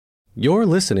You're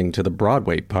listening to the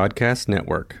Broadway Podcast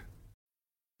Network.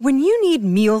 When you need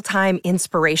mealtime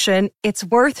inspiration, it's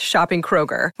worth shopping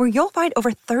Kroger, where you'll find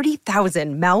over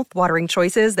 30,000 mouth-watering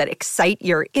choices that excite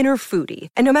your inner foodie.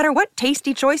 And no matter what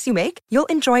tasty choice you make, you'll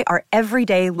enjoy our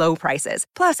everyday low prices,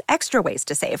 plus extra ways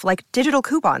to save, like digital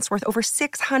coupons worth over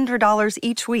 $600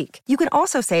 each week. You can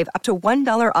also save up to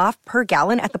 $1 off per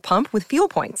gallon at the pump with fuel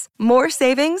points. More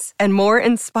savings and more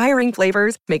inspiring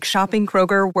flavors make shopping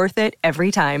Kroger worth it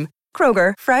every time.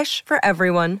 Kroger, fresh for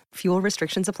everyone. Fuel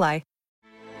restrictions apply.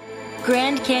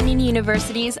 Grand Canyon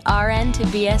University's RN to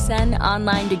BSN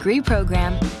online degree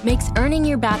program makes earning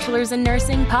your bachelor's in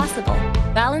nursing possible.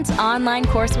 Balance online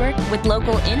coursework with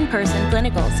local in-person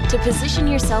clinicals to position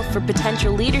yourself for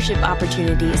potential leadership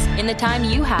opportunities in the time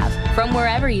you have from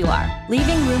wherever you are,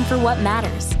 leaving room for what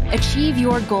matters. Achieve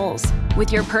your goals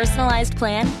with your personalized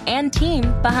plan and team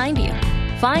behind you.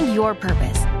 Find your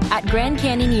purpose at Grand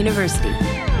Canyon University.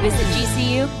 Visit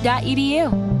gcu.edu.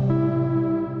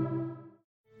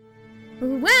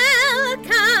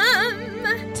 Welcome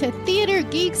to Theater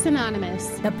Geeks Anonymous,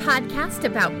 the podcast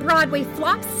about Broadway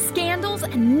flops, scandals,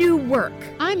 and new work.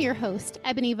 I'm your host,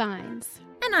 Ebony Vines.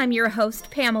 And I'm your host,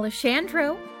 Pamela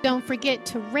Shandro. Don't forget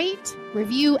to rate,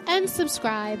 review, and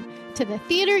subscribe to the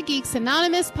Theater Geeks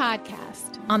Anonymous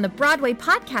podcast on the Broadway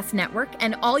Podcast Network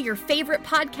and all your favorite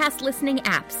podcast listening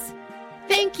apps.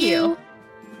 Thank you.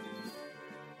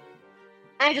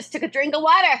 I just took a drink of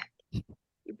water. You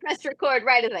pressed record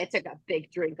right as I took a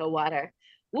big drink of water.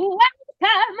 Welcome.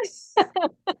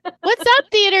 What's up,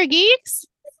 Theater Geeks?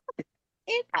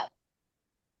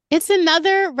 It's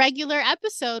another regular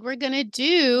episode. We're going to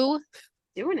doing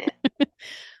it.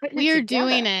 We are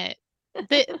doing it.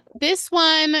 This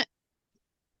one,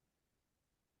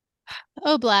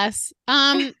 oh bless.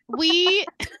 We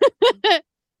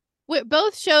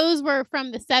both shows were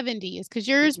from the 70s because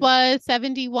yours was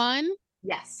 71.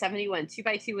 Yes, 71.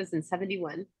 2x2 was in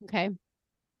 71. Okay.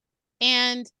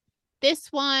 And this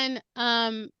one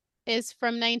is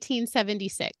from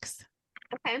 1976.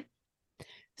 Okay.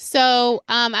 So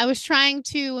I was trying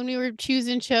to, when we were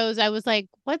choosing shows, I was like,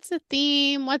 what's a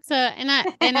theme? So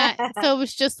it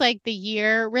was just like the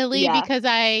year really, because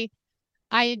I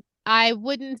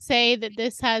wouldn't say that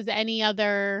this has any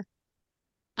other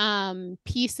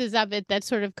pieces of it that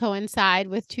sort of coincide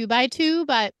with 2x2,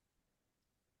 but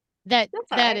that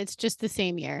it's just the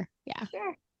same year. Yeah.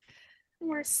 Sure.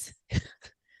 Worse.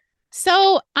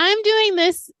 So I'm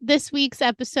doing this week's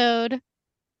episode.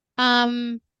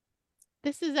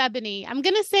 This is Ebony. I'm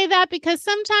going to say that because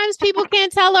sometimes people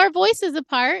can't tell our voices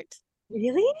apart.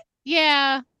 Really?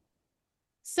 Yeah.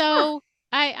 So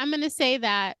I'm going to say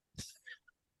that.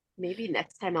 Maybe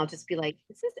next time I'll just be like,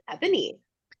 this is Ebony.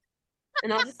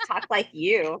 And I'll just talk like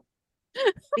you.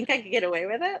 Think I could get away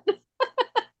with it?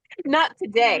 Not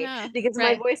today, because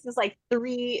my voice is like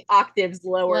 3 octaves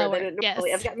lower than it normally.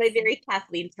 Yes. I've got my very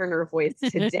Kathleen Turner voice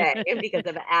today because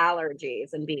of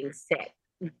allergies and being sick.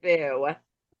 Boo.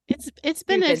 It's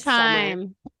been a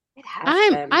time. It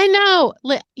has been. I know.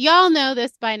 Y'all know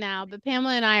this by now, but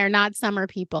Pamela and I are not summer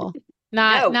people.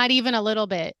 Not even a little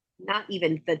bit. Not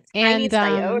even the tiniest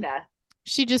iota.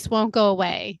 She just won't go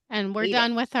away, and we're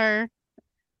done with her.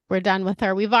 We're done with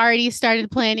her. We've already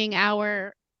started planning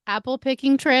our apple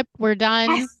picking trip. We're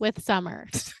done with summer.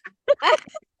 So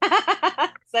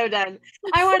done.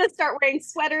 I want to start wearing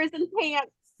sweaters and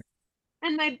pants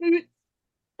and my boots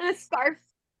and a scarf.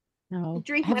 No,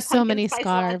 I have so many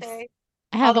scarves. Latte.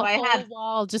 I have a whole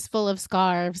wall just full of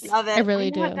scarves. Love it. I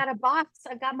really do. I've got a box.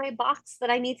 I've got my box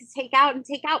that I need to take out,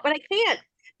 but I can't,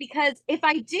 because if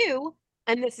I do,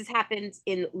 and this has happened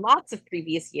in lots of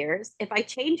previous years, if I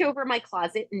change over my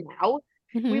closet now,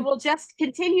 we will just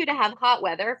continue to have hot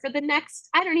weather for the next,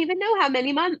 I don't even know how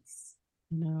many months.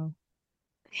 No.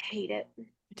 I hate it. I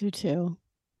do too.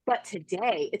 But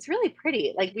today, it's really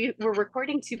pretty. Like, we were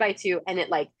recording 2x2 and it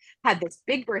like had this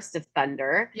big burst of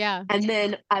thunder. Yeah. And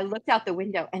then I looked out the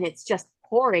window and it's just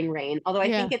pouring rain. Although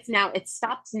I think it's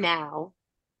stopped now.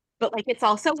 But like, it's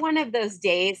also one of those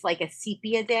days, like a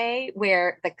sepia day,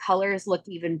 where the colors look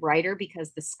even brighter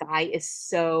because the sky is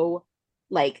so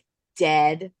like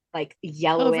dead, like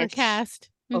yellowish.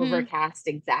 Overcast,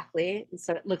 exactly. And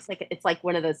so it looks like it's like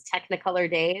one of those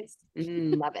Technicolor days.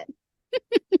 Love it.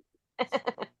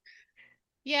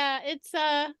 Yeah, it's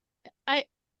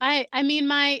I mean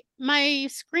my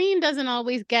screen doesn't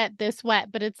always get this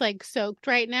wet, but it's like soaked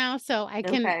right now, so I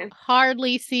can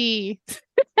hardly see.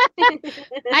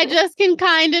 I just can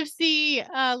kind of see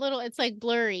a little, it's like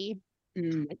blurry.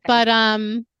 But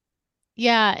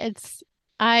yeah, it's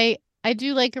I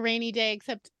do like a rainy day,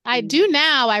 except I do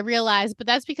now, I realize, but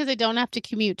that's because I don't have to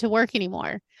commute to work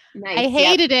anymore. Nice. I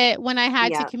hated it when I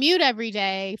had to commute every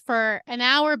day for an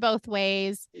hour both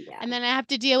ways. Yeah. And then I have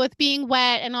to deal with being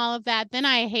wet and all of that. Then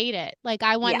I hate it. Like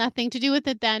I want nothing to do with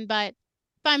it then. But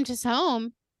if I'm just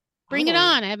home, bring it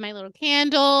on. I have my little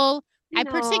candle. I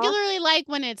particularly like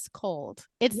when it's cold.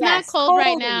 It's not cold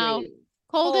right now.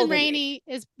 Cold and rainy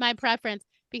is my preference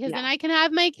because then I can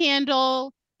have my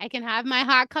candle. I can have my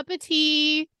hot cup of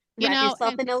tea. You Wrap know,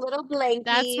 yourself in a little blanket.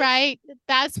 That's right.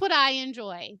 That's what I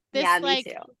enjoy. This, me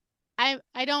too.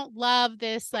 I don't love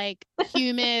this like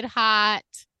humid, hot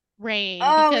rain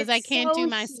because I can't do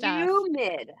my stuff.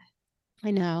 Humid.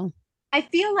 I know. I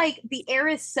feel like the air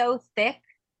is so thick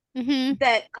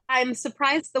that I'm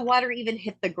surprised the water even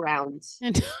hit the ground.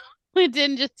 And it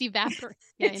didn't just evaporate.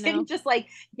 It didn't just like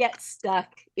get stuck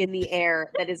in the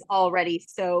air that is already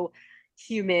so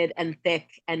humid and thick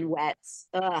and wet.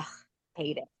 Ugh,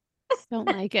 hate it. Don't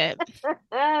like it.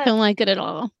 Don't like it at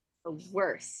all. The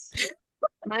worst.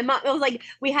 My mom, it was like,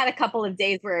 we had a couple of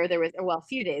days where there was, a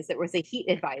few days, there was a heat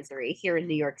advisory here in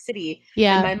New York City.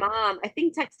 Yeah. And my mom, I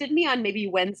think, texted me on maybe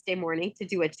Wednesday morning to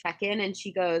do a check-in. And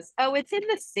she goes, oh, it's in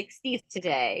the 60s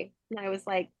today. And I was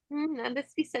like, that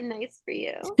must be so nice for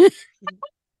you.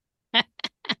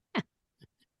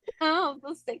 Oh,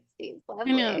 the 60s.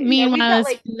 Lovely. I know. Meanwhile,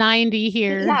 it's 90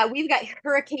 here. Yeah, we've got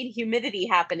hurricane humidity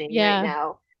happening right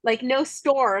now. Like no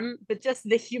storm, but just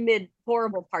the humid,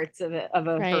 horrible parts of a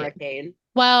hurricane.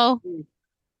 Well,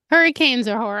 hurricanes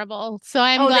are horrible, so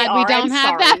I'm glad we don't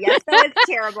have that. Yes, that was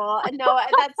terrible. No,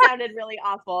 that sounded really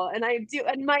awful, and I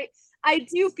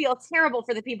do feel terrible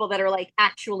for the people that are like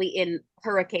actually in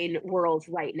hurricane world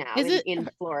right now in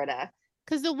Florida.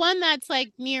 Because the one that's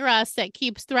like near us that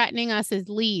keeps threatening us is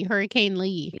Hurricane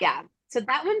Lee. Yeah, so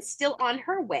that one's still on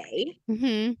her way.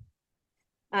 Mm-hmm.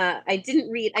 I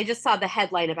just saw the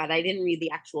headline about it. I didn't read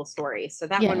the actual story. So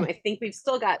that one, I think we've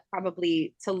still got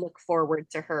probably to look forward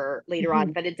to her later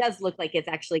on, but it does look like it's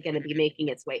actually going to be making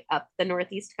its way up the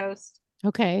Northeast coast.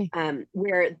 Okay.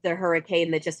 Where the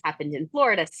hurricane that just happened in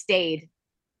Florida stayed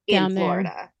in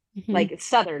Florida, like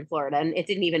southern Florida. And it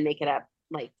didn't even make it up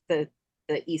like the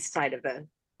east side of the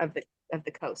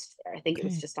coast there. I think it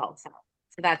was just all south.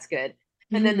 So that's good.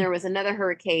 And then there was another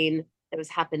hurricane that was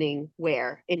happening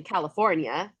in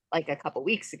California, like a couple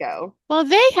weeks ago. Well,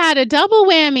 they had a double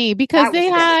whammy because they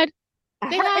had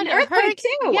an earthquake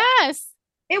too. Yes,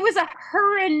 it was a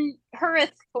hurricane.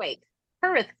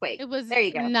 It was there.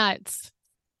 You go. Nuts,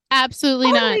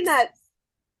 absolutely totally nuts.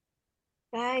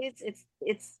 Guys,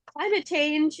 it's climate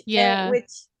change.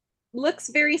 Which looks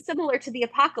very similar to the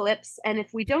apocalypse. And if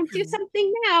we don't do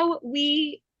something now,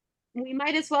 we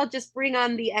might as well just bring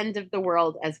on the end of the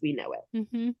world as we know it.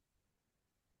 Mm-hmm.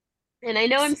 And I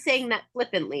know I'm saying that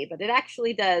flippantly, but it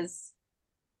actually does.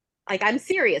 Like, I'm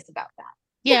serious about that.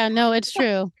 Yeah, no, it's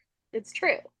true. It's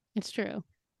true. It's true.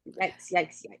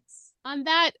 Yikes. On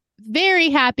that very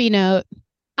happy note,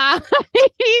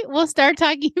 we'll start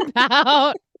talking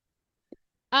about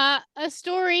a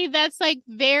story that's like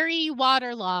very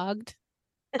waterlogged.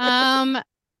 And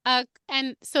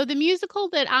so the musical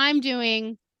that I'm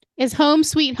doing is Home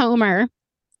Sweet Homer.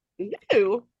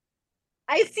 Ooh.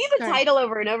 I see the title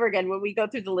over and over again when we go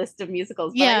through the list of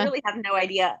musicals, but I really have no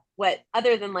idea what,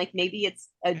 other than like maybe it's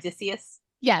Odysseus.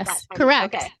 Yes,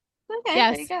 correct. Okay,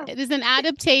 yes, there you go. It is an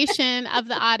adaptation of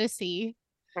the Odyssey.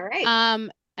 All right. A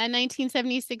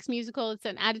 1976 musical. It's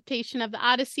an adaptation of the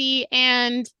Odyssey,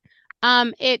 and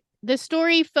the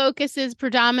story focuses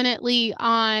predominantly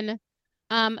on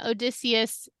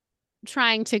Odysseus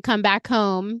trying to come back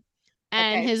home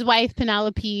and his wife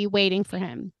Penelope waiting for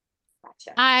him.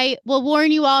 Gotcha. I will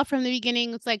warn you all from the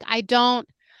beginning. It's like I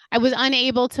was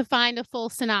unable to find a full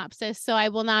synopsis, so I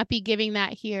will not be giving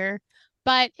that here.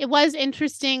 But it was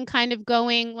interesting kind of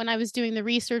going when I was doing the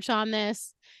research on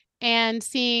this and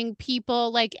seeing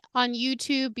people like on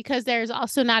YouTube, because there's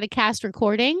also not a cast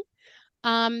recording.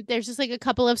 There's just like a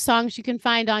couple of songs you can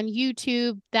find on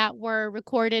YouTube that were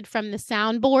recorded from the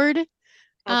soundboard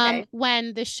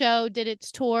when the show did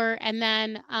its tour. And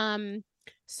then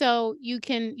so you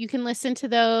can listen to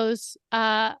those.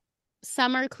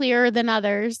 Some are clearer than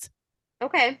others.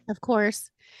 Okay. Of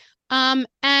course.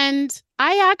 And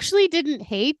I actually didn't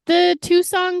hate the two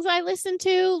songs I listened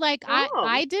to. Like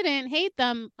I didn't hate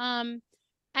them. And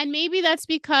maybe that's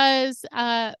because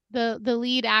the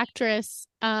lead actress,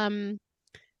 Joan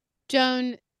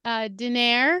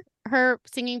Denaire, her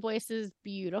singing voice is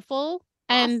beautiful.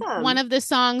 And one of the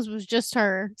songs was just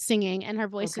her singing, and her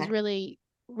voice is really,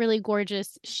 really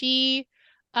gorgeous. She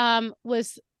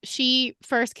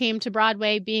first came to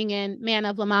Broadway being in Man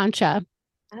of La Mancha.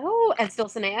 Oh, as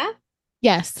Dulcinea?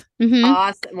 Yes. Mm-hmm.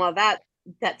 Awesome. Well, that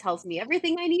that tells me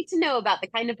everything I need to know about the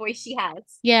kind of voice she has.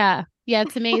 Yeah. Yeah,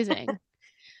 it's amazing.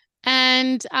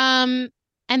 And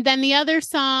then the other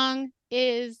song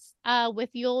is with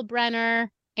Yul Brynner,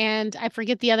 and I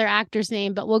forget the other actor's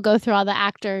name, but we'll go through all the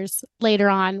actors later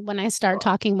on when I start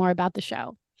talking more about the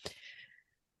show.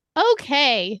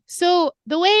 Okay, so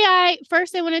the way I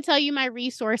want to tell you my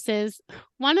resources.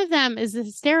 One of them is a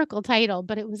hysterical title,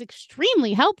 but it was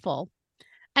extremely helpful.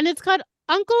 And it's called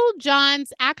Uncle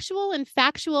John's Actual and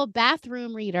Factual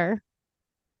Bathroom Reader.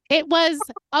 It was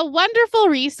a wonderful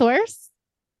resource,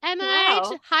 and I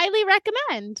highly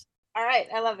recommend. All right,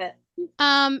 I love it.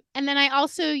 And then I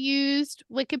also used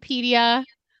Wikipedia,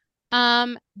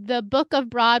 The Book of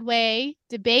Broadway,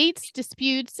 Debates,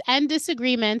 Disputes, and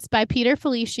Disagreements by Peter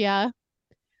Felicia.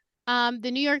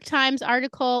 The New York Times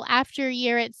article, After a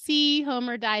Year at Sea,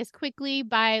 Homer Dies Quickly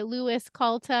by Louis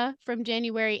Calta from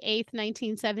January 8th,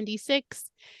 1976.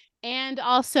 And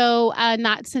also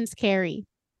Not Since Carrie.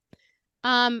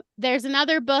 There's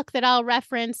another book that I'll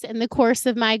reference in the course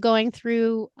of my going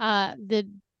through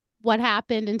what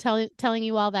happened and telling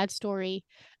you all that story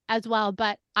as well,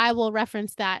 but I will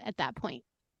reference that at that point.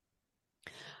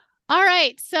 All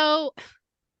right, so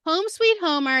Home Sweet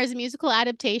Homer is a musical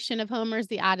adaptation of Homer's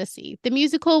The Odyssey. The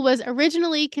musical was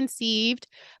originally conceived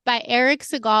by Eric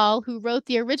Segal, who wrote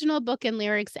the original book and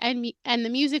lyrics, and the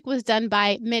music was done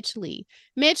by Mitch Lee.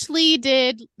 Mitch Lee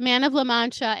did Man of La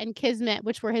Mancha and Kismet,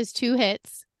 which were his 2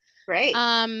 hits. Great.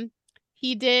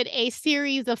 He did a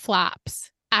series of flops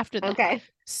after that. Okay.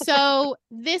 So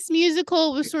this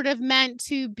musical was sort of meant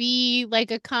to be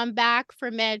like a comeback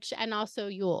for Mitch and also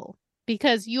Yul,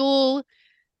 because Yul,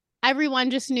 everyone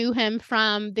just knew him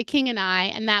from The King and I,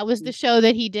 and that was the show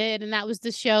that he did, and that was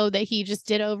the show that he just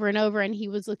did over and over, and he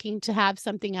was looking to have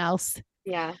something else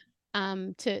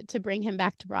to bring him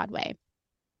back to Broadway.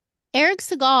 Eric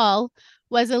Segal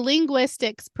was a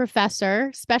linguistics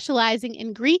professor specializing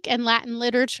in Greek and Latin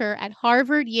literature at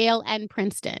Harvard, Yale, and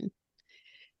Princeton.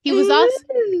 He was also,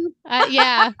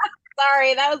 yeah.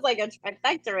 Sorry, that was like a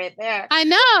trifecta right there. I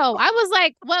know. I was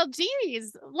like, well,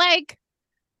 geez, like,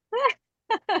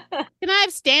 can I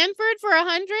have Stanford for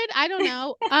 100? I don't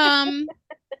know.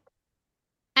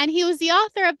 And he was the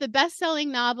author of the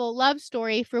best-selling novel Love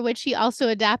Story, for which he also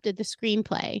adapted the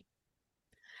screenplay.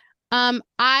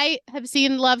 I have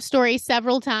seen Love Story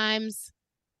several times.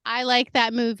 I like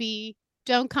that movie.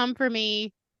 Don't come for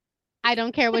me. I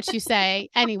don't care what you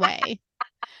say. Anyway.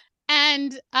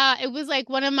 And it was like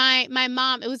one of my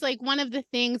mom, it was like one of the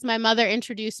things my mother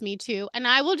introduced me to. And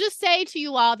I will just say to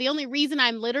you all, the only reason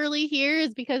I'm literally here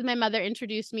is because my mother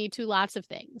introduced me to lots of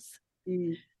things.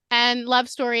 And Love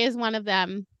Story is one of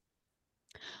them.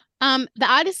 The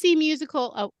Odyssey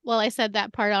musical, I said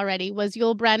that part already, was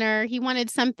Yul Brynner. He wanted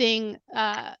something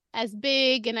as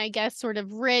big and I guess sort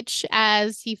of rich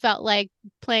as he felt like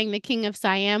playing the King of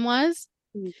Siam was.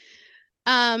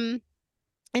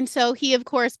 And so he, of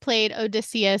course, played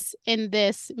Odysseus in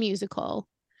this musical.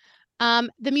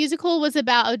 The musical was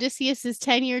about Odysseus's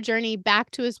 10-year journey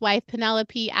back to his wife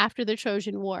Penelope after the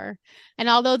Trojan War. And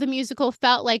although the musical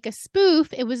felt like a spoof,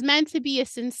 it was meant to be a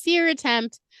sincere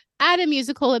attempt at a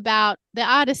musical about the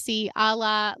Odyssey, a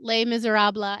la Les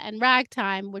Miserables and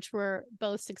Ragtime, which were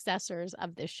both successors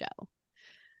of this show.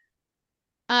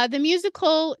 The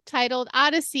musical, titled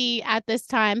Odyssey at this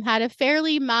time, had a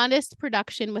fairly modest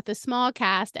production with a small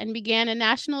cast and began a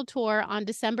national tour on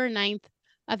December 9th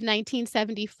of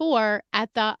 1974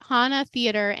 at the Hanna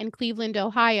Theater in Cleveland,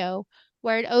 Ohio,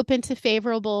 where it opened to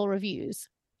favorable reviews.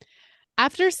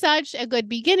 After such a good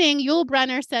beginning, Yul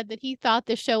Brynner said that he thought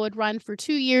the show would run for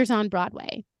 2 years on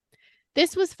Broadway.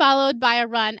 This was followed by a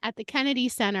run at the Kennedy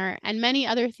Center and many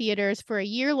other theaters for a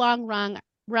year-long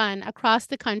run across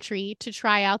the country to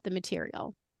try out the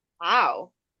material.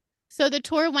 Wow. So the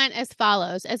tour went as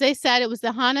follows. As I said, it was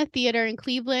the Hanna Theater in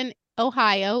Cleveland,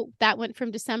 Ohio. That went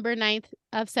from December 9th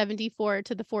of 74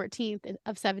 to the 14th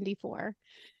of 74.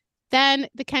 Then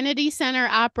the Kennedy Center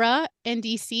Opera in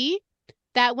DC.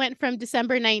 That went from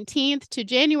December 19th to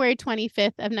January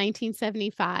 25th of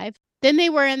 1975. Then they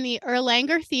were in the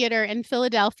Erlanger Theater in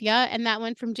Philadelphia, and that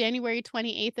went from January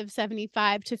 28th of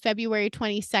 75 to February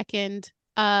 22nd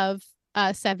of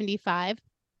 75.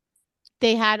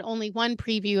 They had only one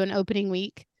preview in opening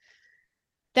week.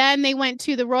 Then they went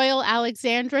to the Royal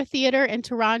Alexandra Theater in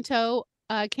Toronto,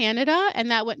 Canada,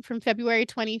 and that went from February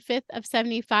 25th of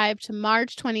 75 to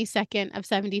March 22nd of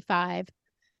 75.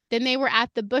 Then they were at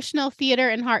the Bushnell Theater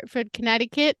in Hartford,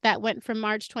 Connecticut. That went from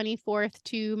March 24th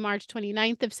to March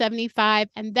 29th of 75.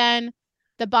 And then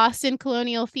the Boston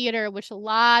Colonial Theater, which a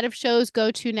lot of shows go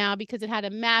to now because it had a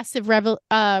massive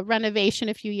renovation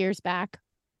a few years back.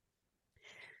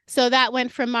 So that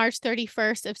went from March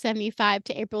 31st of 75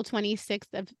 to April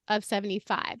 26th of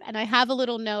 75. And I have a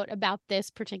little note about this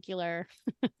particular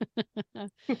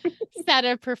set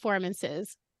of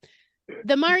performances.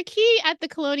 The marquee at the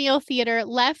Colonial Theater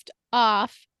left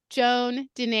off Joan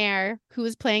Dinair, who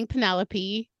was playing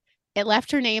Penelope. It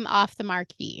left her name off the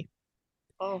marquee.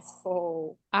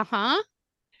 Oh. Uh-huh.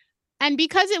 And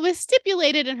because it was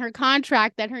stipulated in her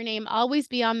contract that her name always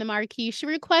be on the marquee, she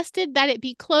requested that it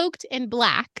be cloaked in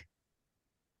black.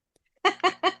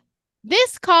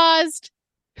 This caused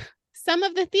some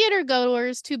of the theater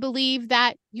goers to believe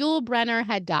that Yul Brynner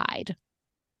had died.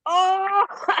 Oh.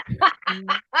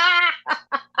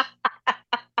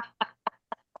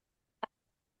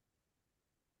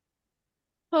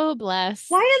 Oh, bless.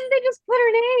 Why didn't they just put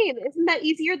her name? Isn't that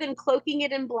easier than cloaking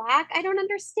it in black? I don't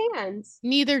understand.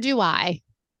 Neither do I.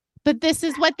 But this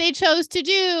is what they chose to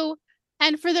do.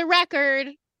 And for the record,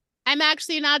 I'm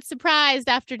actually not surprised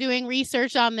after doing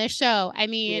research on this show. I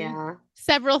mean,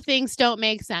 several things don't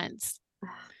make sense.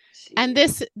 And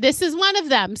this is one of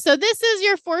them. So this is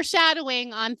your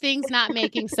foreshadowing on things not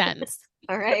making sense.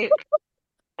 All right.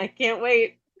 I can't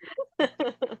wait.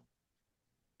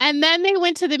 And then they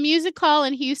went to the Music Hall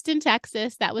in Houston,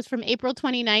 Texas. That was from April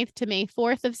 29th to May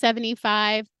 4th of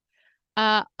 75.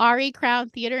 Ari Crown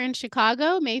Theater in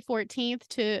Chicago, May 14th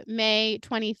to May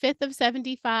 25th of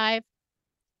 75.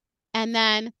 And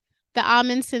then the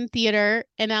Amundsen Theater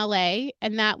in LA,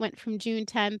 and that went from June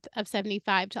 10th of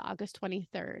 75 to August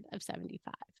 23rd of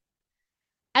 75.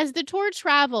 As the tour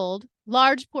traveled,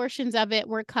 large portions of it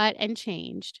were cut and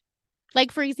changed.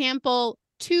 Like, for example,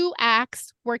 2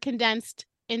 acts were condensed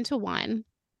into 1.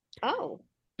 Oh.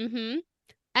 Mm-hmm.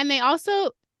 And they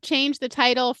also changed the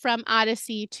title from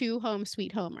Odyssey to Home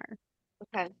Sweet Homer.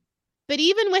 Okay. But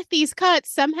even with these cuts,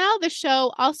 somehow the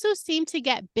show also seemed to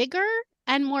get bigger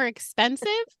and more expensive.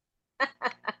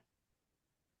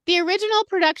 The original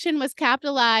production was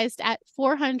capitalized at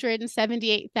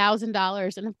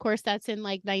 $478,000. And of course, that's in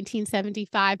like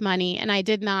 1975 money. And I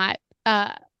did not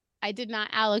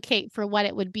allocate for what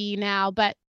it would be now.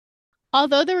 But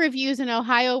although the reviews in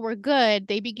Ohio were good,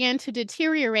 they began to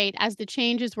deteriorate as the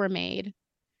changes were made.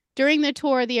 During the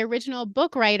tour, the original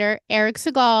book writer, Eric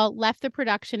Segal, left the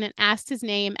production and asked his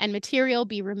name and material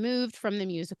be removed from the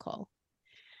musical.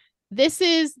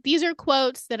 These are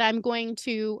quotes that I'm going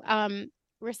to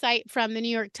recite from the New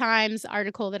York Times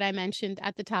article that I mentioned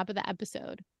at the top of the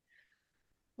episode.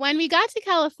 When we got to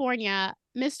California,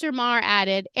 Mr. Marr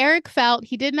added, Eric felt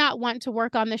he did not want to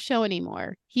work on the show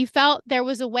anymore. He felt there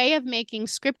was a way of making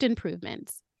script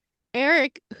improvements.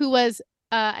 Eric, who was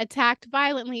attacked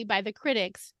violently by the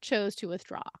critics, chose to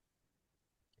withdraw.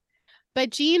 But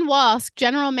Gene Walsk,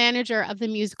 general manager of the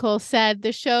musical, said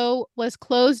the show was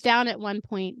closed down at one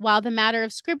point while the matter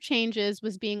of script changes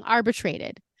was being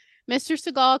arbitrated. Mr.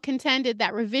 Segal contended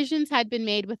that revisions had been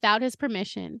made without his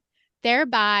permission,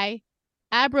 thereby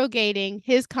abrogating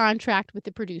his contract with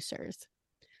the producers.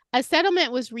 A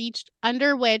settlement was reached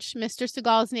under which Mr.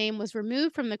 Segal's name was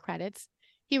removed from the credits.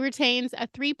 He retains a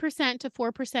 3% to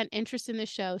 4% interest in the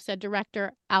show, said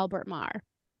director Albert Marr.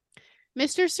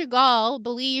 Mr. Segal,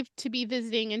 believed to be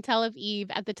visiting in Tel Aviv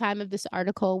at the time of this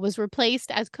article, was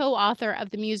replaced as co-author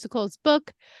of the musical's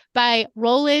book by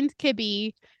Roland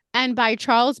Kibbe and by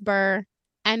Charles Burr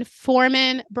and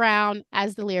Foreman Brown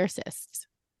as the lyricists.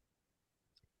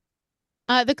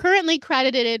 The currently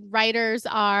credited writers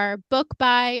are book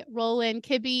by Roland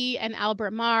Kibbe and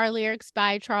Albert Marr, lyrics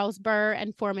by Charles Burr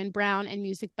and Foreman Brown, and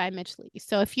music by Mitch Lee.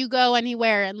 So if you go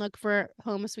anywhere and look for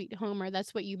Home Sweet Homer,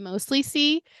 that's what you mostly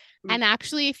see. Mm-hmm. And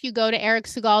actually, if you go to Eric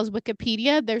Segal's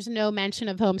Wikipedia, there's no mention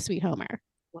of Home Sweet Homer.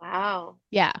 Wow.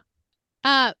 Yeah.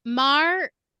 Marr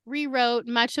rewrote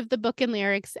much of the book and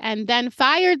lyrics and then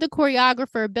fired the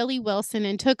choreographer Billy Wilson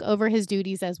and took over his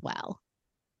duties as well.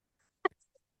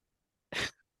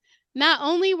 Not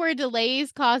only were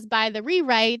delays caused by the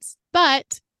rewrites,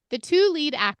 but the 2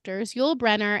 lead actors, Yul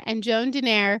Brynner and Joan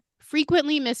Dinair,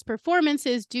 frequently missed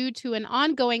performances due to an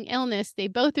ongoing illness they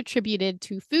both attributed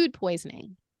to food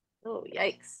poisoning. Oh,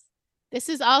 yikes. This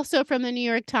is also from the New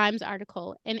York Times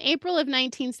article. In April of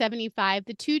 1975,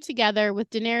 the 2, together with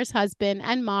Dinair's husband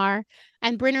and Marr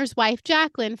and Brynner's wife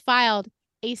Jacqueline, filed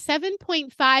a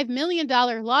 $7.5 million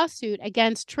lawsuit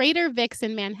against Trader Vic's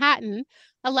in Manhattan,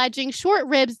 alleging short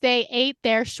ribs they ate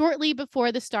there shortly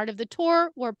before the start of the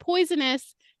tour were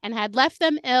poisonous and had left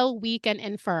them ill, weak, and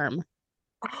infirm.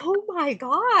 Oh my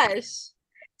gosh.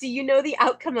 Do you know the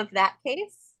outcome of that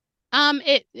case?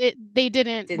 They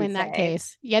didn't win that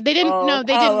case. Yeah, they didn't. No,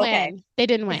 they didn't win. They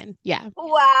didn't win. Yeah.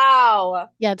 Wow.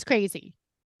 Yeah, it's crazy.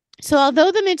 So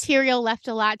although the material left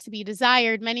a lot to be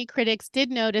desired, many critics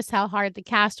did notice how hard the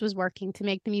cast was working to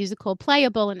make the musical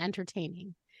playable and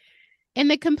entertaining. In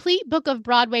the Complete Book of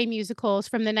Broadway Musicals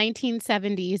from the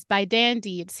 1970s by Dan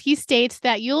Dietz, he states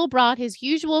that Yule brought his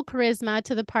usual charisma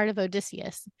to the part of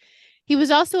Odysseus. He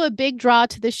was also a big draw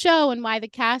to the show and why the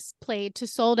cast played to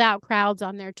sold-out crowds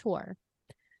on their tour.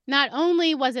 Not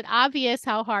only was it obvious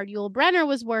how hard Yul Brynner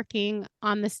was working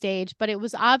on the stage, but it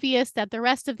was obvious that the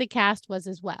rest of the cast was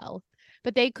as well.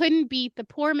 But they couldn't beat the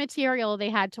poor material they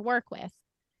had to work with.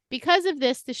 Because of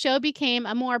this, the show became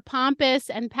a more pompous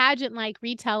and pageant-like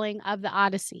retelling of the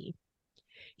Odyssey.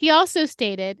 He also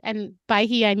stated, and by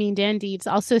he I mean Dan Dietz,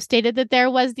 also stated that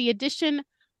there was the addition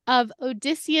of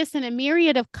Odysseus in a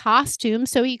myriad of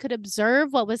costumes so he could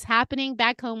observe what was happening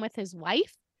back home with his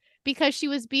wife, because she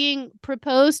was being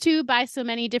proposed to by so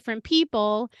many different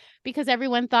people because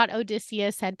everyone thought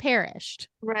Odysseus had perished.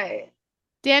 Right.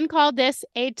 Dan called this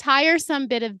a tiresome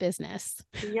bit of business.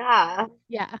 Yeah.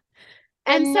 Yeah.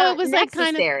 And so it was like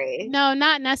kind of, no,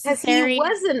 not necessary. He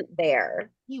wasn't there.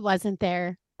 He wasn't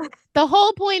there. The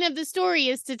whole point of the story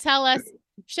is to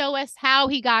show us how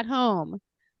he got home.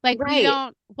 Like, we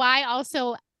don't, why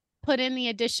also put in the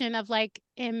addition of like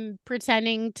him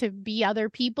pretending to be other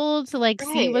people to like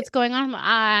see what's going on?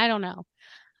 I don't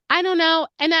know.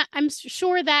 And I'm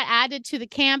sure that added to the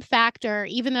camp factor,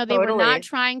 even though they were not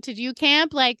trying to do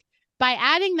camp. Like, by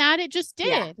adding that, it just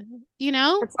did, you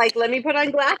know? It's like, let me put on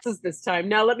glasses this time.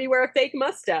 Now let me wear a fake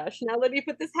mustache. Now let me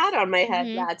put this hat on my head.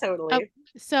 Yeah, totally.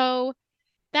 So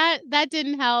that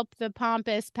didn't help the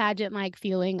pompous pageant-like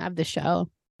feeling of the show.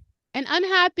 An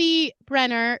unhappy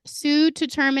Brynner sued to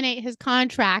terminate his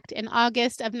contract in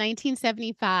August of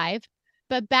 1975,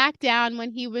 but backed down when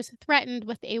he was threatened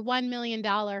with a $1 million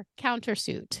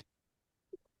countersuit.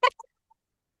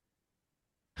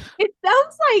 It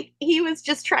sounds like he was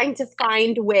just trying to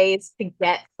find ways to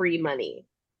get free money.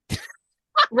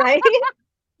 Right?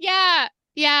 Yeah.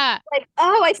 Like,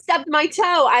 oh, I stubbed my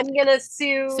toe. I'm going to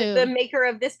sue the maker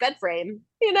of this bed frame.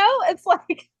 You know, it's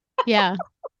like. Yeah.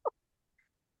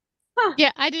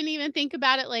 Yeah, I didn't even think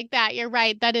about it like that. You're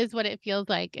right. That is what it feels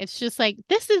like. It's just like,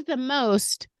 this is the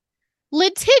most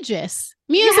litigious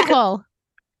musical.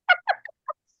 Yes.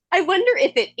 I wonder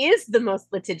if it is the most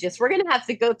litigious. We're going to have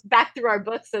to go back through our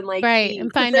books and like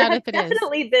and find out if it is. There's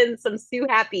definitely been some Sue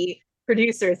Happy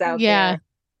producers out there.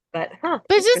 But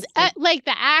it's just like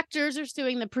the actors are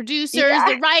suing the producers,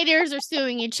 the writers are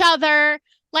suing each other.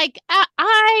 Like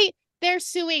they're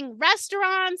suing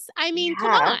restaurants. I mean,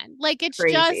 come on. Like, it's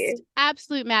crazy. Just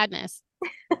absolute madness.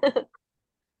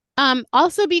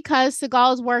 Also, because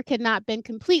Segal's work had not been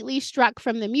completely struck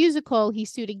from the musical, he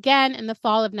sued again in the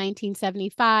fall of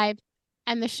 1975,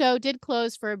 and the show did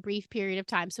close for a brief period of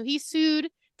time. So he sued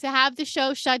to have the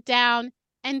show shut down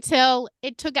until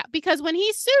it took out, because when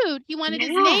he sued, he wanted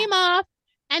his name off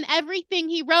and everything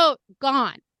he wrote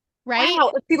gone. Right?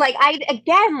 Wow. See, like, I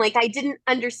didn't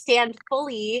understand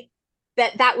fully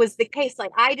that was the case.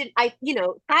 Like,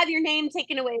 have your name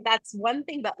taken away. That's one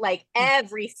thing, but like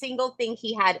every single thing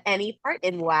he had any part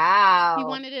in. Wow. He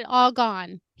wanted it all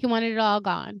gone.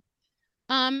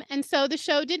 And so the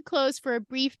show did close for a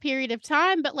brief period of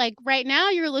time, but like right now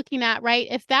you're looking at,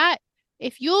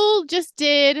 if Yule just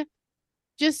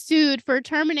sued for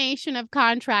termination of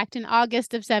contract in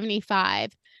August of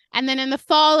 75, and then in the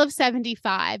fall of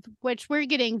 75, which we're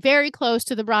getting very close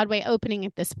to the Broadway opening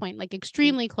at this point, like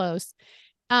extremely close.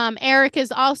 Eric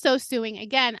is also suing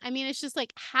again. I mean, it's just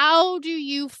like, how do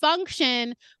you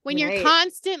function when you're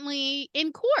constantly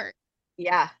in court?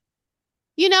 Yeah.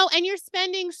 You know, and you're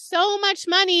spending so much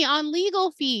money on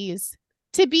legal fees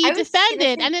to be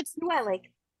defended. And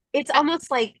it's almost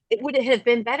like, would it have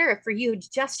been better for you to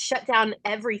just shut down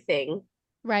everything?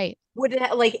 Right.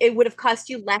 It would have cost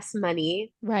you less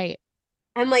money. Right.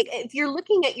 And like, if you're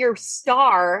looking at your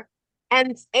star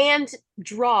and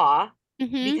draw,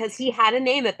 because he had a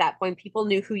name at that point, people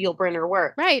knew who Yul Brynner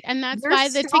were. Right. And that's why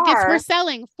the tickets were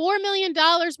selling $4 million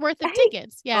worth of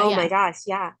tickets. Yeah. Oh my gosh.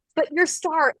 Yeah. But your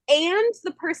star and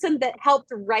the person that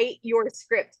helped write your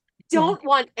script don't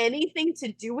want anything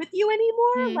to do with you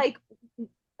anymore. Like,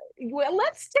 well,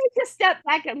 let's take a step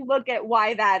back and look at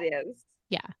why that is.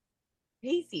 Yeah.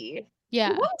 Crazy. Yeah.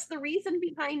 What was the reason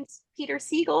behind Peter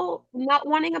Segal not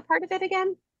wanting a part of it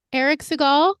again? Eric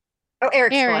Segal? Oh,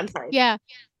 Eric Segal, I'm sorry. Yeah.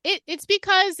 It's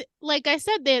because, like I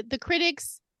said, the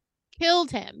critics killed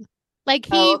him. Like,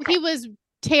 he was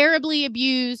terribly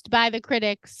abused by the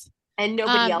critics. And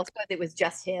nobody else, but it was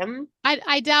just him?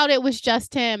 I doubt it was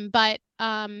just him, but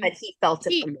he felt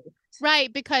it the most.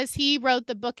 Right, because he wrote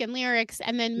the book and lyrics,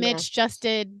 and then Mitch just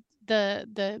did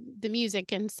the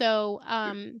music. And so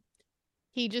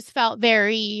he just felt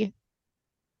very,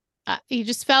 he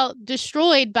just felt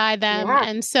destroyed by them. Yeah.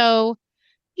 And so,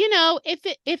 you know, if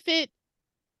it,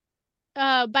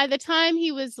 by the time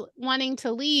he was wanting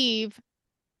to leave,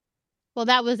 well,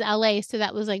 that was LA. So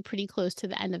that was like pretty close to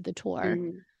the end of the tour.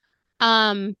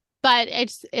 Mm. But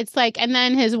it's like, and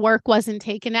then his work wasn't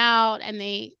taken out and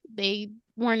they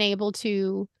weren't able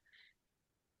to,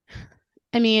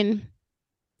 I mean,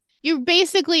 you're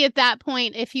basically at that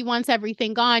point, if he wants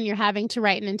everything gone, you're having to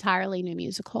write an entirely new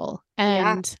musical.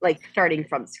 And like starting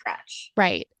from scratch.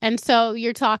 Right. And so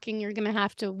you're going to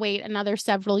have to wait another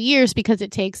several years because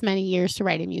it takes many years to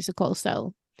write a musical.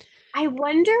 So I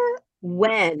wonder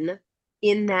when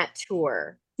in that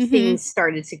tour things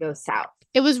started to go south.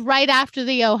 It was right after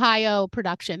the Ohio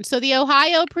production. So the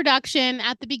Ohio production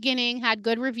at the beginning had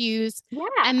good reviews. Yeah.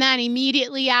 And then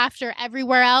immediately after,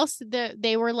 everywhere else,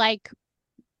 they were like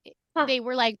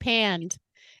panned.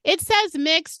 It says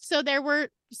mixed. So there were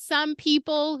some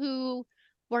people who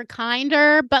were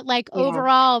kinder, but like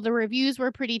overall, the reviews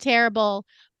were pretty terrible.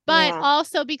 But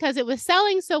also because it was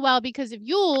selling so well because of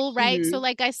Yule, right? Mm-hmm. So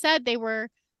like I said, they were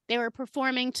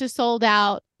performing to sold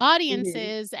out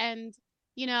audiences. And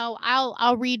you know,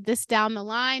 I'll read this down the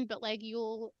line, but like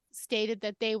Yule stated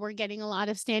that they were getting a lot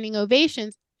of standing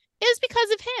ovations is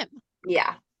because of him.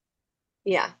 Yeah.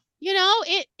 Yeah. You know,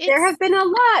 there have been a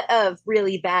lot of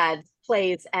really bad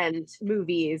plays and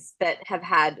movies that have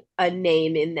had a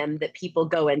name in them that people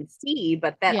go and see,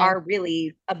 but that are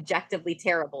really objectively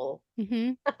terrible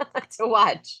to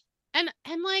watch.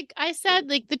 And like I said,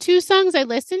 like the two songs I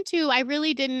listened to, I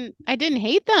didn't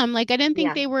hate them. Like I didn't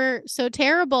think they were so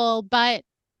terrible, but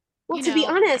to be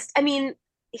honest, I mean,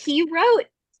 he wrote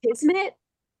Kismet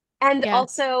and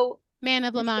also Man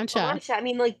of La Mancha. I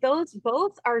mean, like those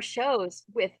both are shows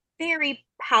with very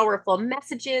powerful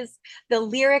messages. The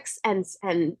lyrics and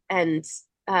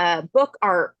book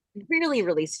are really,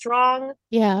 really strong.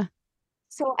 Yeah.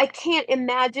 So I can't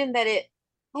imagine that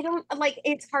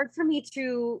it's hard for me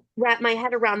to wrap my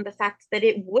head around the fact that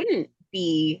it wouldn't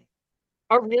be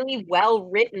a really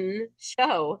well-written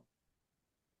show.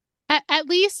 At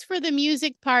least for the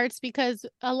music parts, because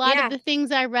a lot of the things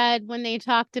I read when they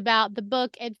talked about the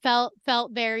book, it felt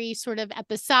very sort of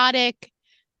episodic,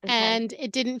 and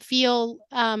it didn't feel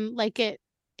like it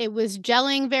was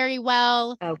gelling very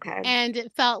well. Okay. And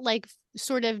it felt like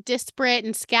sort of disparate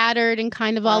and scattered and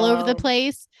kind of all over the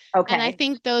place. Okay. And I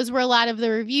think those were a lot of the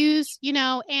reviews, you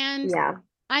know, and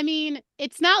I mean,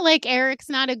 it's not like Eric's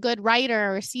not a good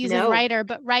writer or a seasoned writer,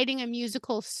 but writing a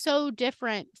musical so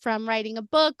different from writing a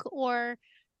book or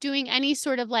doing any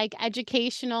sort of like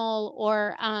educational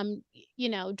or, you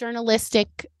know,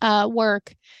 journalistic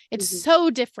work. It's so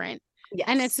different. Yes.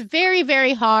 And it's very,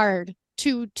 very hard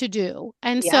to do.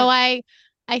 And so I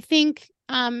think,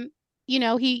 you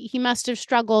know, he must have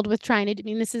struggled with trying to, I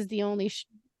mean, this is the only,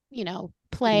 you know,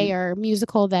 play or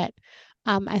musical that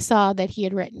I saw that he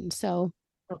had written. So.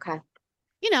 Okay.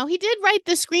 You know, he did write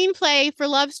the screenplay for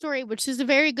Love Story, which is a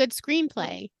very good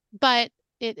screenplay, but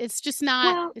it's just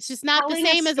not the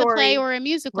same as a play or a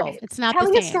musical. Right. It's not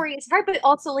telling the same. A story is hard, but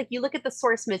also like you look at the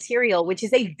source material, which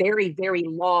is a very, very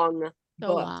long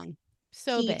book.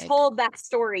 So he big. Told that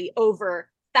story over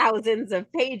thousands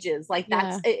of pages. Like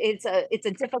it's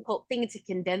a difficult thing to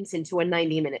condense into a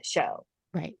 90-minute show.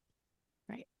 Right.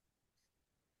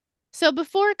 So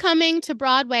before coming to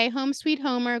Broadway, Home Sweet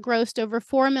Homer grossed over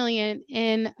 $4 million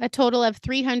in a total of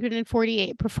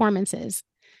 348 performances.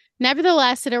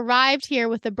 Nevertheless, it arrived here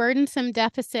with a burdensome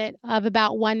deficit of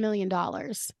about $1 million.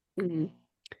 Mm-hmm.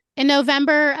 In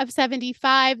November of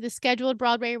 1975, the scheduled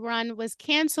Broadway run was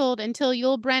canceled until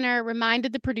Yul Brynner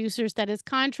reminded the producers that his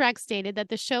contract stated that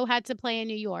the show had to play in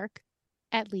New York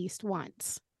at least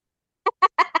once.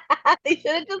 They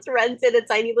should have just rented a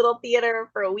tiny little theater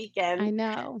for a weekend. I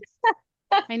know.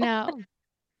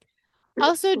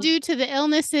 Also, due to the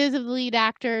illnesses of the lead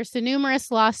actors, the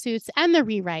numerous lawsuits, and the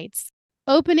rewrites,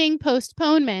 opening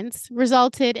postponements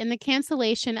resulted in the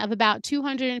cancellation of about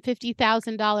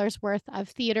 $250,000 worth of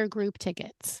theater group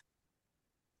tickets.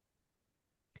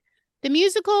 The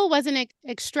musical was an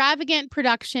extravagant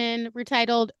production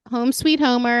retitled Home Sweet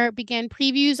Homer, began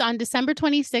previews on December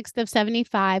 26th of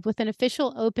 1975 with an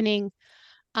official opening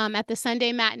at the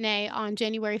Sunday matinee on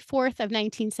January 4th of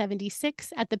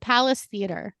 1976 at the Palace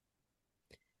Theater.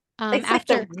 It's like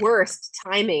the worst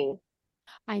timing.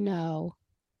 I know.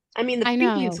 I mean, the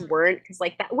previews weren't because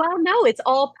like that. Well, no, it's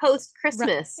all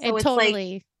post-Christmas. Right. So it's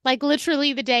totally like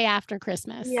literally the day after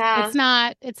Christmas. Yeah. It's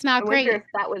not great. I wonder if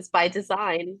that was by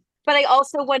design. But I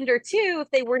also wonder, too,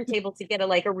 if they weren't able to get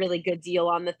a really good deal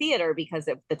on the theater because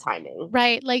of the timing.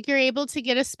 Right. Like you're able to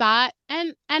get a spot.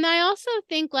 And I also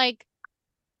think like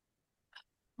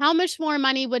how much more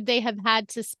money would they have had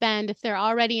to spend if they're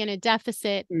already in a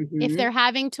deficit, if they're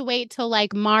having to wait till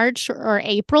like March or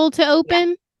April to open?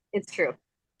 Yeah, it's true.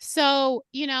 So,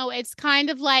 it's kind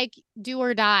of like do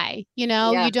or die, you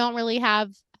don't really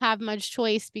have much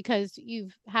choice because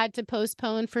you've had to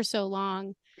postpone for so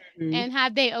long. And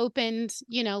had they opened,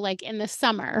 like in the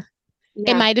summer,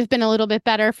 it might have been a little bit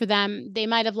better for them. They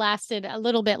might have lasted a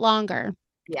little bit longer.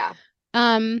 Yeah.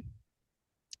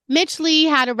 Mitch Lee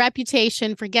had a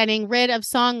reputation for getting rid of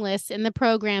song lists in the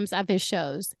programs of his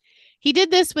shows. He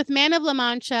did this with Man of La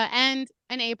Mancha and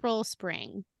An April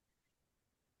Spring,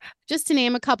 just to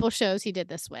name a couple shows he did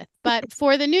this with. But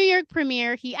for the New York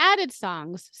premiere, he added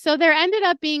songs. So there ended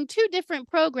up being 2 different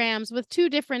programs with 2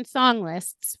 different song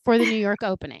lists for the New York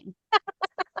opening.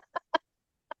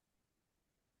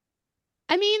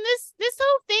 I mean, this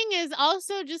whole thing is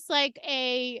also just like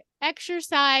a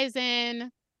exercise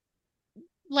in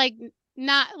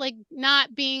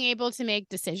not being able to make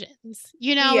decisions.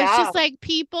 It's just like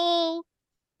people,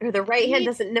 or the right hand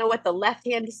doesn't know what the left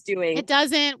hand is doing. It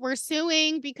doesn't. We're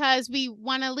suing because we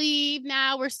want to leave.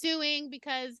 Now we're suing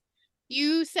because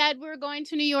you said we were going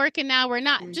to New York and now we're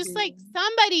not. Just like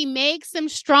somebody make some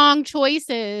strong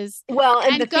choices. Well,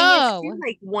 and the thing is too,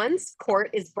 like once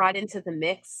court is brought into the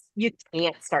mix, you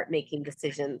can't start making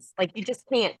decisions. Like you just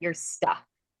can't. You're stuck.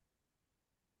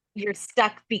 You're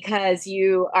stuck because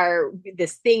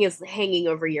this thing is hanging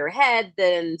over your head.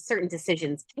 Then certain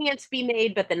decisions can't be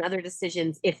made, but then other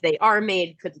decisions, if they are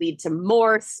made, could lead to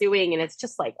more suing. And it's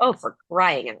just like, oh, for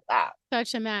crying out loud.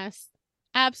 Such a mess.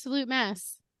 Absolute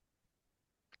mess.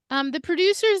 The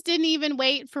producers didn't even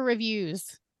wait for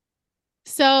reviews.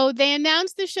 So they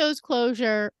announced the show's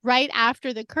closure right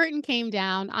after the curtain came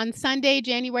down on Sunday,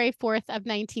 January 4th of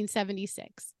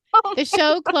 1976. The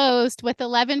show closed with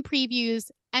 11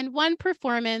 previews and 1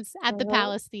 performance at the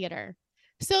Palace Theater.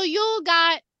 So Yul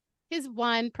got his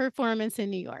 1 performance in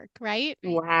New York, right?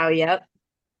 Wow, yep.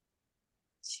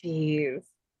 Jeez.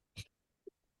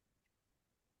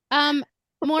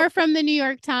 More from the New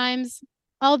York Times.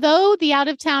 Although the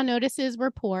out-of-town notices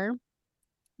were poor,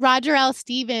 Roger L.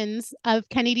 Stevens of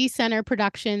Kennedy Center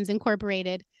Productions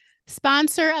Incorporated,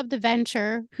 sponsor of the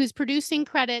venture, whose producing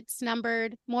credits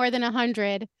numbered more than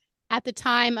 100 at the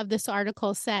time of this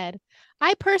article, said,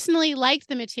 "I personally liked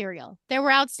the material. There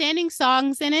were outstanding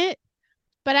songs in it,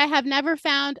 but I've never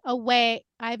found a way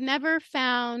how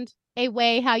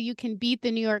you can beat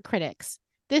the New York critics.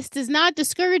 This does not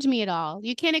discourage me at all.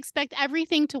 You can't expect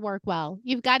everything to work well.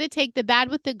 You've got to take the bad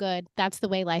with the good. That's the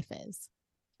way life is."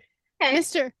 Okay.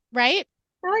 Right?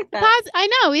 I like that. I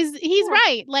know. He's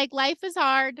right. Like, life is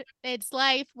hard. It's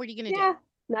life. What are you going to do?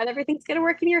 Not everything's going to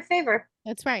work in your favor.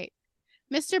 That's right.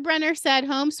 Mr. Brenner said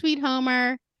Home Sweet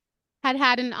Homer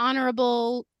had an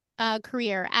honorable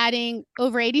career, adding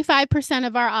over 85%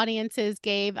 of our audiences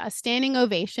gave us standing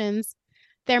ovations.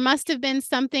 There must have been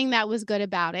something that was good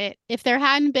about it. If there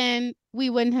hadn't been, we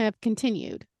wouldn't have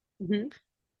continued.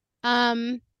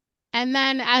 And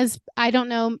then, as I don't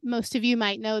know, most of you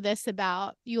might know this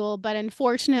about Yul, but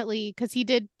unfortunately, because he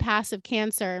did pass of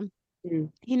cancer,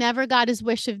 he never got his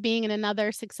wish of being in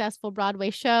another successful Broadway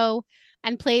show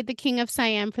and played the King of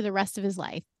Siam for the rest of his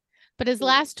life. But his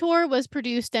last tour was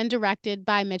produced and directed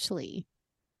by Mitch Lee.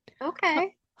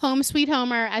 Okay. Home Sweet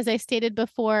Homer, as I stated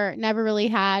before, never really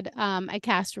had a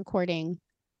cast recording.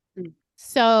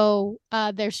 So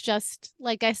there's just,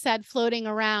 like I said, floating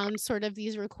around sort of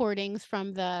these recordings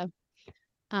from the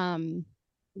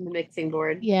mixing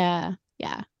board. Yeah.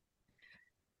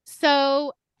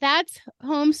 So that's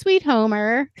Home Sweet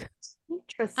Homer.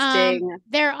 Interesting.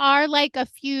 There have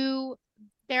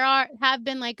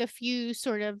been a few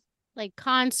sort of like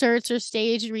concerts or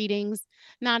stage readings,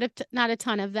 not a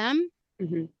ton of them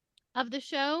of the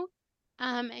show.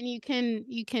 And you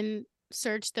can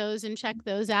search those and check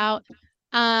those out.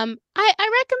 I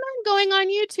recommend going on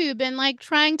YouTube and like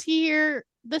trying to hear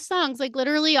the songs. Like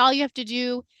literally all you have to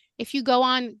do, if you go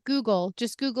on Google,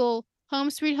 just Google Home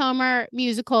Sweet Homer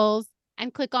musicals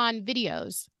and click on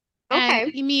videos. Okay.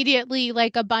 And immediately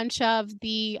like a bunch of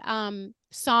the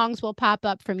songs will pop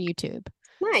up from YouTube.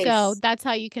 Nice. So that's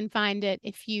how you can find it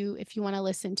if you want to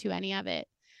listen to any of it.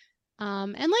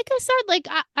 And like I said, like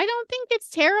I don't think it's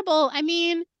terrible. I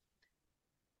mean,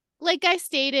 like I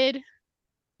stated,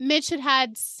 Mitch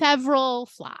had several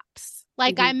flops.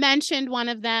 Like I mentioned one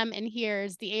of them, and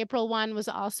here's the April one was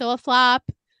also a flop.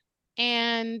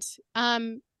 And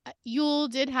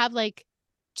Yul did have like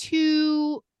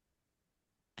two,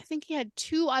 I think he had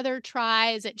two other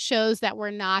tries at shows that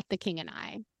were not The King and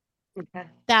I. Okay.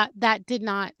 That did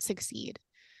not succeed.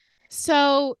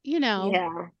 So, you know.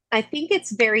 Yeah. I think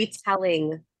it's very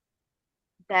telling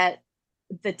that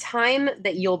the time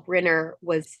that Yul Brynner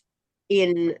was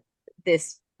in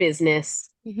this business,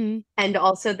 and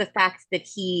also the fact that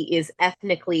he is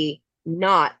ethnically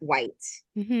not white,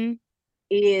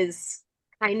 is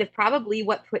kind of probably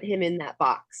what put him in that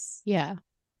box. Yeah.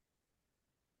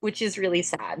 Which is really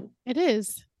sad. It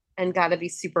is. And gotta be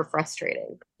super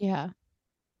frustrating. Yeah.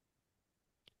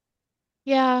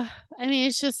 Yeah. I mean,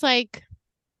 it's just like,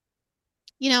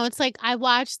 it's like I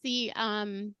watched the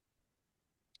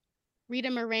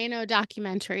Rita Moreno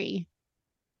documentary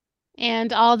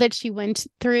and all that she went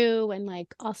through, and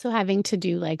like also having to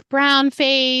do like brown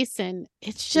face, and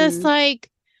it's just like,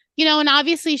 and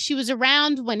obviously she was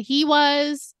around when he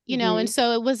was, and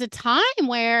so it was a time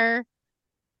where,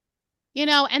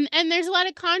 and there's a lot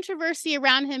of controversy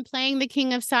around him playing the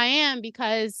King of Siam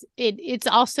because it's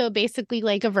also basically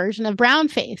like a version of brown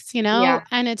face,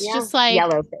 and it's just like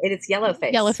it's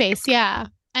yellow face. Yeah.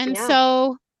 And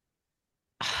so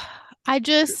I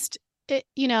just, they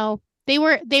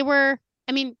were,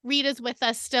 I mean, Rita's with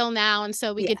us still now. And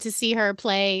so we get to see her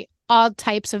play all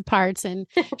types of parts, and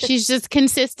she's just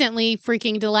consistently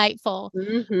freaking delightful.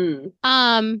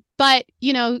 But,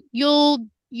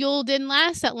 Yul didn't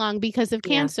last that long because of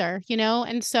cancer,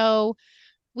 and so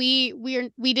we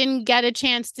didn't get a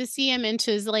chance to see him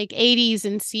into his like 80s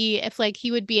and see if like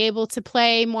he would be able to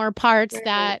play more parts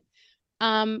that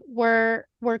were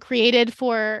created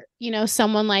for,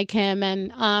 someone like him.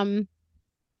 And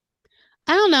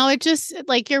I don't know, it just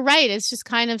like, you're right, it's just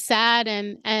kind of sad,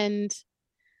 and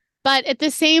but at the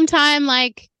same time,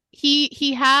 like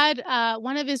he had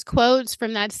one of his quotes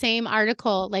from that same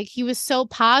article, like he was so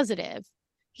positive.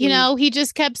 He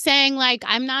just kept saying, like,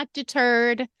 I'm not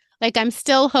deterred. Like, I'm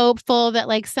still hopeful that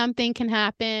like something can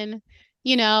happen,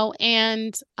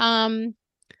 and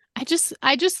I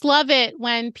just love it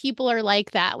when people are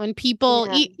like that, when people,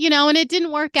 and it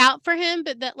didn't work out for him,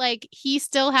 but that like he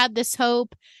still had this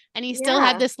hope, and he still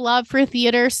had this love for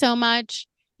theater so much,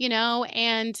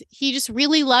 and he just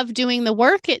really loved doing the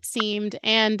work, it seemed.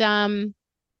 And, I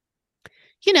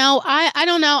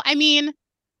don't know. I mean,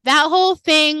 that whole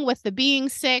thing with the being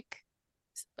sick,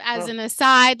 as an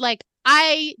aside, like,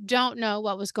 I don't know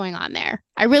what was going on there.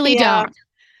 I really don't.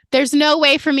 There's no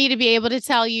way for me to be able to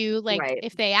tell you, like,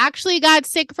 if they actually got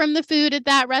sick from the food at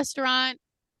that restaurant,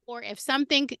 or if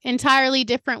something entirely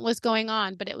different was going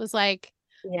on. But it was like,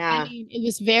 I mean, it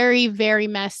was very, very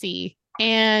messy.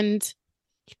 And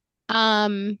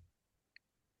I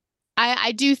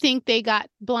do think they got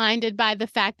blinded by the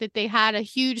fact that they had a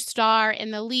huge star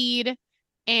in the lead,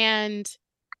 and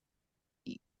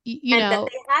that they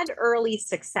had early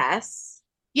success.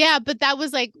 Yeah, but that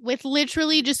was like with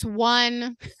literally just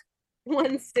one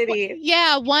city.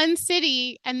 One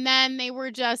city, and then they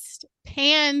were just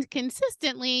panned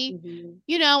consistently,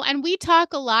 and we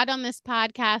talk a lot on this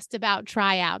podcast about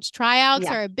tryouts. Tryouts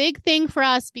are a big thing for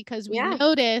us because we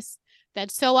notice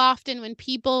that so often when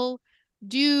people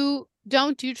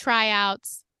don't do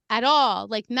tryouts at all,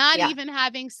 like not even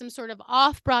having some sort of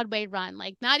off-Broadway run,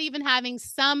 like not even having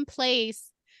some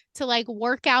place to like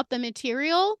work out the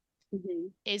material,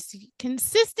 is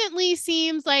consistently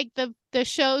seems like the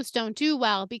shows don't do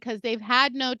well because they've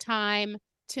had no time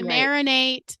to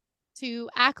marinate, to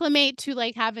acclimate to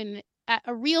like having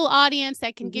a real audience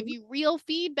that can give you real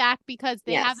feedback, because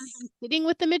they haven't been sitting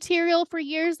with the material for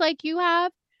years like you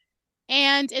have.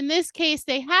 And in this case,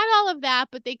 they had all of that,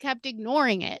 but they kept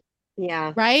ignoring it.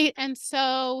 Yeah. Right. And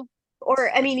so,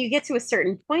 or, I mean, you get to a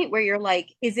certain point where you're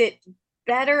like, is it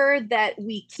better that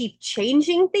we keep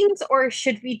changing things, or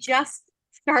should we just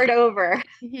start over?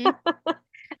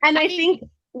 And I think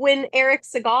when Eric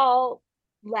Segal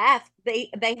left, they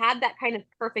had that kind of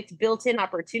perfect built-in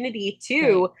opportunity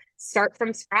to start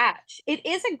from scratch. It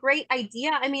is a great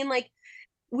idea. I mean, like,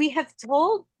 we have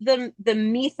told the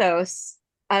mythos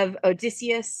of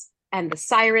Odysseus and the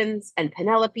sirens and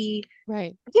Penelope,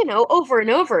 over and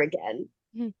over again,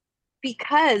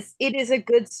 because it is a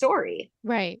good story.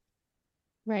 Right.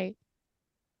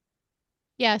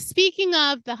 Yeah. Speaking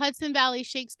of, the Hudson Valley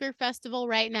Shakespeare Festival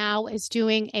right now is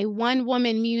doing a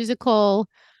one-woman musical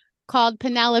called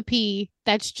Penelope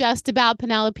that's just about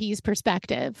Penelope's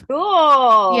perspective.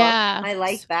 Cool. Yeah. I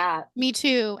like that. Me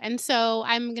too. And so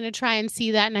I'm going to try and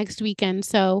see that next weekend.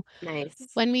 So nice.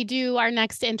 When we do our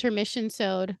next intermission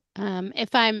sode, if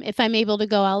I'm able to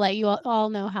go, I'll let you all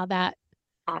know how that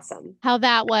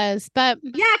was. But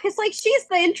yeah, because like, she's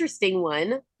the interesting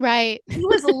one. Right. He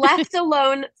was left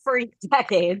alone for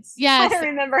decades. Yes. I don't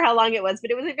remember how long it was,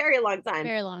 but it was a very long time.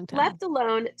 Very long time. Left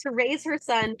alone to raise her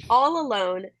son all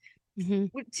alone.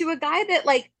 To a guy that,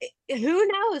 like, who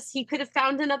knows, he could have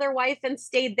found another wife and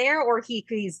stayed there, or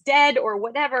he's dead or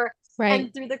whatever. Right.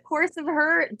 And through the course of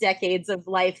her decades of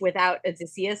life without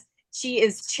Odysseus, she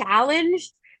is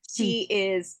challenged. She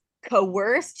is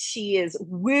coerced. She is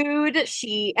wooed.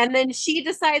 And then she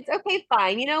decides, okay,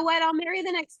 fine. You know what? I'll marry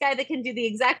the next guy that can do the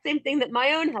exact same thing that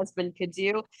my own husband could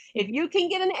do. If you can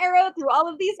get an arrow through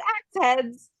all of these axe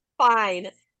heads, fine.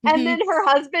 Mm-hmm. And then her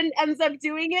husband ends up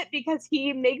doing it because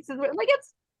he makes his, like,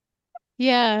 it's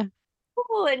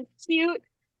cool and cute.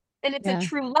 And it's a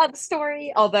true love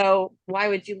story. Although, why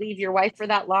would you leave your wife for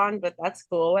that long? But that's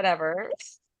cool. Whatever.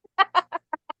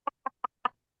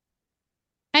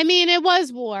 I mean, it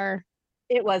was war.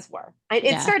 It was war.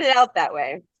 It started out that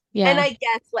way. Yeah. And I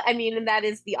guess, I mean, and that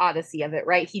is the Odyssey of it,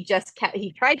 right? He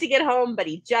tried to get home, but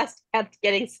he just kept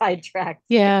getting sidetracked.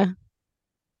 Yeah.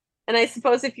 And I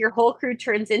suppose if your whole crew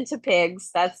turns into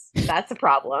pigs, that's a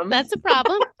problem. That's a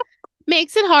problem.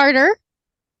 Makes it harder.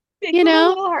 Makes it a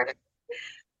little harder.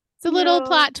 It's a little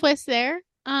plot twist there.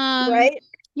 Right?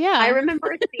 Yeah. I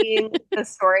remember seeing the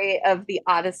story of the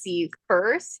Odyssey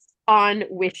first on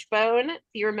Wishbone. Do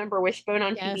you remember Wishbone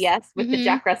on PBS with the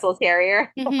Jack Russell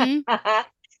Terrier? Mm-hmm.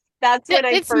 That's when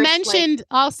it's first mentioned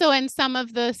also in some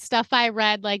of the stuff I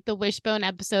read, like the Wishbone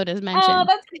episode is mentioned.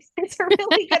 Oh, it's a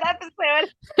really good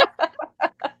episode.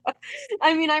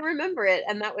 I mean, I remember it,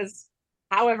 and that was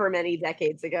however many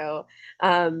decades ago.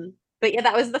 But yeah,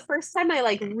 that was the first time I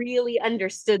like really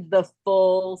understood the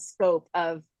full scope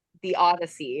of the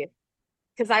Odyssey.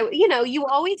 Because you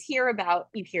always hear about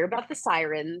the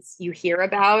sirens, you hear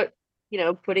about,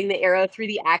 putting the arrow through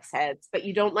the axe heads, but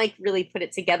you don't like really put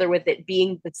it together with it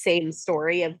being the same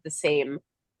story of the same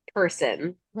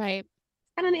person. Right.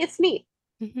 And it's neat.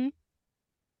 Mm-hmm.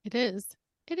 It is.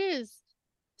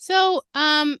 So,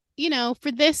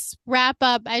 for this wrap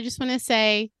up, I just want to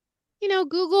say,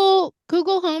 Google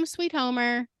Home Sweet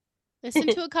Homer, listen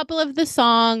to a couple of the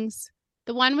songs.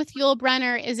 The one with Yul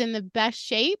Brynner is in the best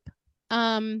shape.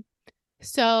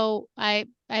 So I'd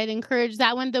encourage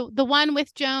that one. The one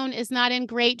with Joan is not in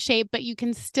great shape, but you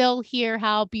can still hear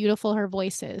how beautiful her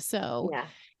voice is. So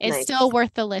it's still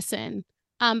worth the listen.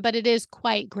 But it is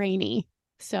quite grainy.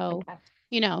 So,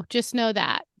 just know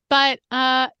that. But,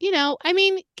 I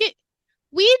mean,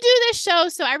 we do this show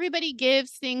so everybody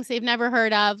gives things they've never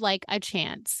heard of, like, a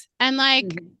chance. And,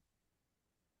 like,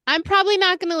 I'm probably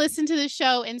not going to listen to the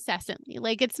show incessantly.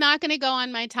 Like, it's not going to go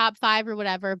on my top 5 or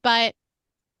whatever. But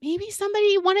maybe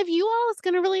one of you all is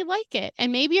going to really like it.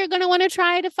 And maybe you're going to want to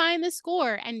try to find the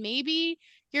score. And maybe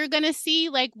you're going to see,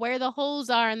 like, where the holes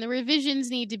are and the revisions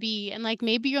need to be. And, like,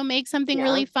 maybe you'll make something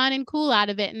really fun and cool out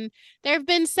of it. And there have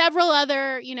been several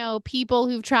other, people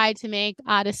who've tried to make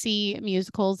Odyssey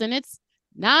musicals. And it's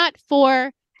not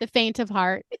for the faint of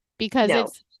heart because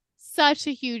it's such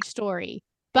a huge story.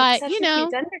 But, it's such a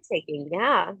huge undertaking.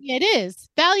 Yeah, it is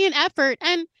valiant effort.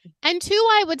 And two,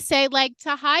 I would say, like,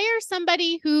 to hire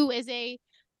somebody who is a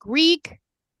Greek,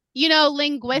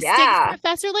 linguistics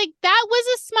professor, like, that was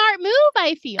a smart move,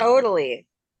 I feel. Totally.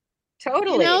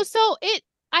 So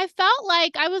I felt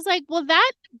like, I was like, well,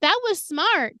 that was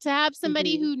smart to have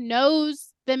somebody who knows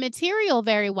the material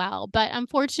very well. But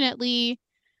unfortunately,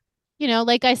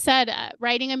 like I said,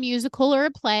 writing a musical or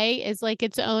a play is like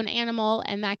its own animal,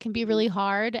 and that can be really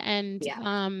hard. And,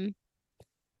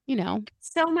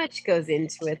 so much goes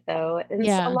into it, though. And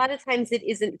so a lot of times it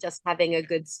isn't just having a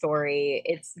good story.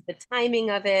 It's the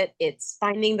timing of it. It's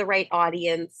finding the right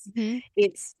audience. It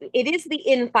is the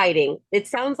infighting. It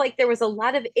sounds like there was a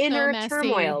lot of inner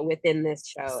turmoil within this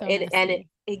show.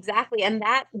 Exactly. And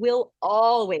that will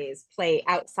always play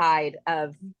outside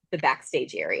of the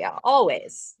backstage area.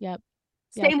 Always. Yep.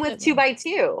 Same with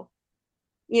 2x2.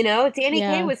 Danny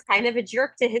Kaye was kind of a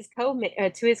jerk to his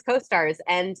co-stars,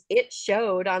 and it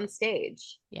showed on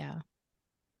stage. Yeah.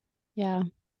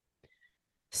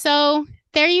 So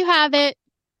there you have it.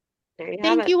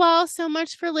 Thank you all so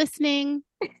much for listening.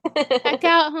 Check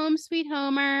out Home Sweet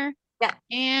Homer. Yeah.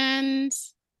 And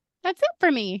that's it for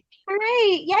me. All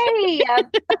right. Yay.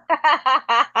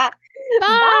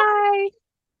 Bye.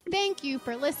 Thank you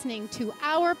for listening to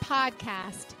our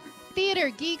podcast, Theater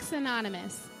Geeks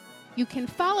Anonymous. You can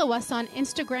follow us on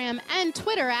Instagram and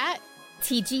Twitter at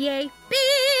TGA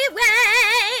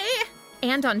Beway,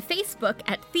 and on Facebook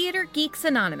at Theater Geeks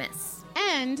Anonymous.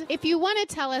 And if you want to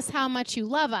tell us how much you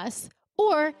love us,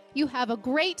 or you have a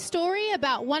great story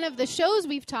about one of the shows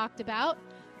we've talked about,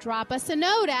 drop us a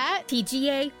note at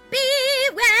TGA Beway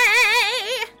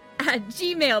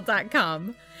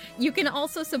 @gmail.com. You can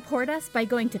also support us by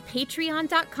going to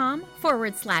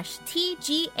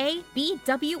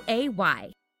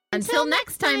patreon.com/TGABWAY. Until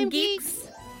next time, geeks.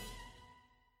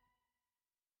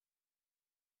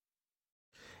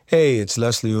 Hey, it's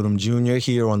Leslie Odom Jr.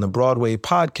 here on the Broadway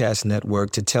Podcast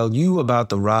Network to tell you about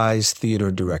the Rise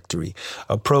Theater Directory,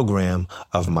 a program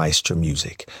of Maestra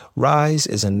Music. Rise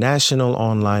is a national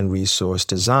online resource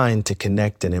designed to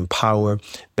connect and empower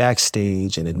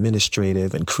backstage and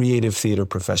administrative and creative theater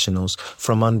professionals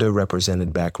from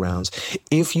underrepresented backgrounds.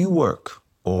 If you work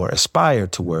or aspire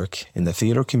to work in the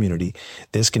theater community,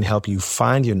 this can help you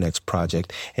find your next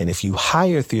project. And if you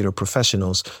hire theater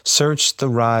professionals, search the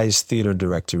Rise Theater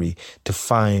Directory to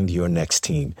find your next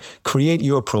team. Create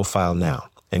your profile now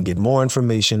and get more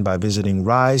information by visiting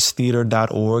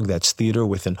risetheater.org. That's theater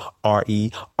with an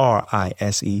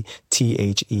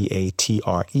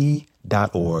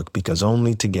RERISETHEATRE.org, because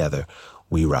only together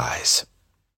we rise.